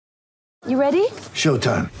You ready?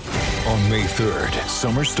 Showtime. On May 3rd,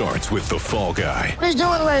 summer starts with The Fall Guy. Let's do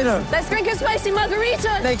it later. Let's drink a spicy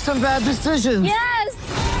margarita. Make some bad decisions.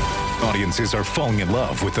 Yes! Audiences are falling in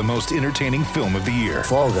love with the most entertaining film of the year.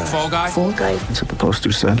 Fall Guy. Fall Guy? Fall Guy. That's what the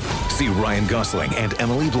poster said. See Ryan Gosling and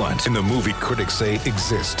Emily Blunt in the movie critics say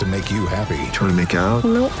exists to make you happy. Trying to make it out?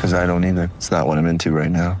 Nope. Because I don't either. It's not what I'm into right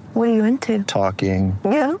now. What are you into? Talking.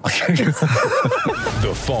 Yeah.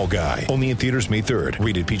 The Fall Guy. Only in theaters May 3rd.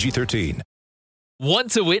 Rated PG-13.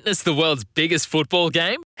 Want to witness the world's biggest football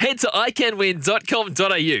game? Head to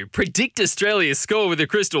iCanWin.com.au, predict Australia's score with a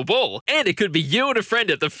crystal ball, and it could be you and a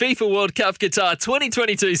friend at the FIFA World Cup Qatar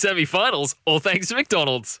 2022 semi-finals, all thanks to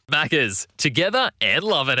McDonald's. Maccas, together and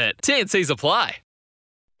loving it. TNCs apply.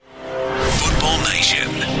 Football Nation.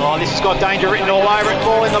 Oh, this has got danger written all over it.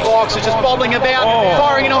 Ball in the box. It's just bobbling about.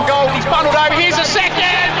 Firing in on goal. He's bundled over. Here's a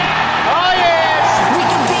second. Oh, yes. We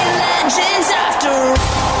can be legends after all.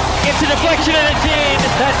 Gets a deflection and it's in.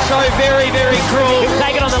 That's so very, very cruel. He'll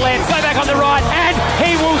take it on the left, go back on the right, and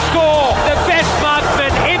he will score. The best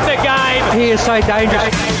marksman in the game. He is so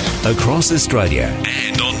dangerous. Across Australia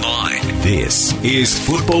and online, this is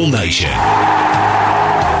Football Nation.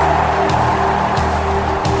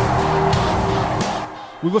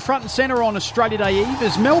 We were front and centre on Australia Day Eve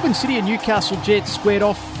as Melbourne City and Newcastle Jets squared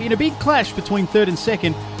off in a big clash between third and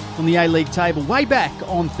second on the A-League table way back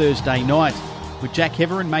on Thursday night. With Jack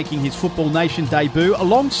Heverin making his Football Nation debut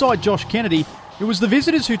alongside Josh Kennedy, it was the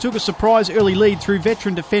visitors who took a surprise early lead through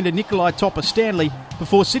veteran defender Nikolai Topper-Stanley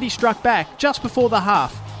before City struck back just before the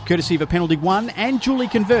half, courtesy of a penalty won and duly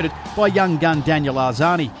converted by young gun Daniel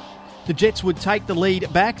Arzani. The Jets would take the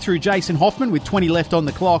lead back through Jason Hoffman with 20 left on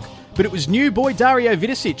the clock, but it was new boy Dario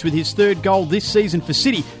Vidicic with his third goal this season for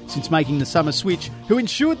City since making the summer switch who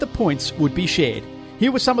ensured the points would be shared.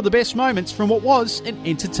 Here were some of the best moments from what was an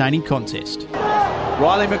entertaining contest.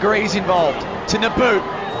 Riley McGree's involved. To Nabbout.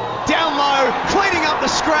 Down low, cleaning up the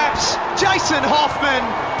scraps. Jason Hoffman.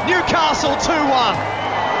 Newcastle 2-1.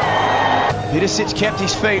 Vidicic kept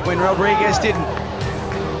his feet when Rodriguez didn't.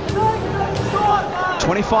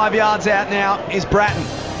 25 yards out now is Bratton.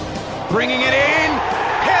 Bringing it in.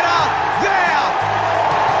 Header there.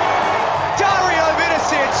 Dario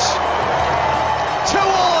Vidicic.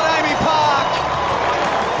 2-all at Amy Park.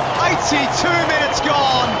 82 minutes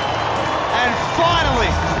gone. And finally,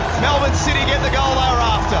 Melbourne City get the goal they were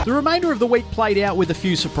after. The remainder of the week played out with a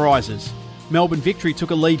few surprises. Melbourne Victory took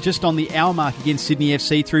a lead just on the hour mark against Sydney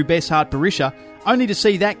FC through Beshart Berisha, only to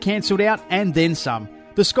see that cancelled out and then some.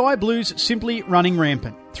 The Sky Blues simply running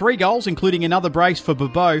rampant. 3 goals, including another brace for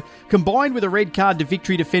Bobo, combined with a red card to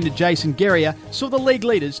Victory defender Jason Guerrier, saw the league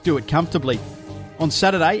leaders do it comfortably. On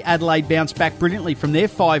Saturday, Adelaide bounced back brilliantly from their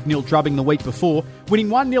 5-0 drubbing the week before, winning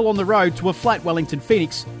 1-0 on the road to a flat Wellington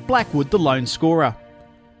Phoenix, Blackwood the lone scorer.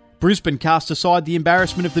 Brisbane cast aside the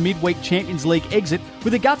embarrassment of the midweek Champions League exit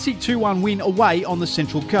with a gutsy 2-1 win away on the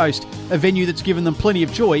Central Coast, a venue that's given them plenty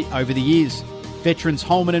of joy over the years. Veterans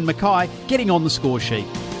Holman and Mackay getting on the score sheet.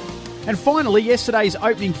 And finally, yesterday's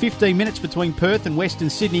opening 15 minutes between Perth and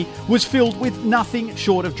Western Sydney was filled with nothing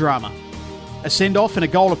short of drama. A send-off and a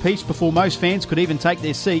goal apiece before most fans could even take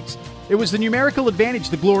their seats. It was the numerical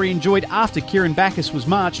advantage the Glory enjoyed after Kieran Bacchus was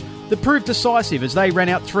marched that proved decisive as they ran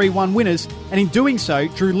out 3-1 winners and in doing so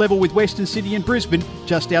drew level with Western Sydney and Brisbane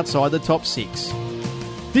just outside the top 6.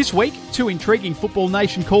 This week, 2 intriguing Football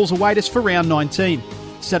Nation calls await us for round 19.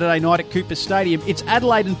 Saturday night at Cooper Stadium, it's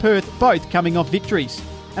Adelaide and Perth both coming off victories.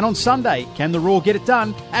 And on Sunday, can the Raw get it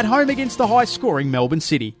done at home against the high-scoring Melbourne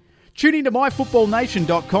City? Tune in to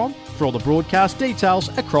myfootballnation.com for all the broadcast details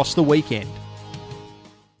across the weekend.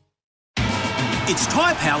 It's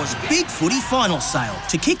Tyre Power's Big Footy Final Sale.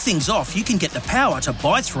 To kick things off, you can get the power to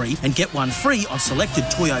buy 3 and get 1 free on selected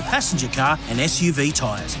Toyo passenger car and SUV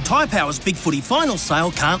tyres. Tyre Power's Big Footy Final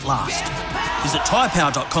Sale can't last. Visit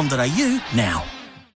tyrepower.com.au now.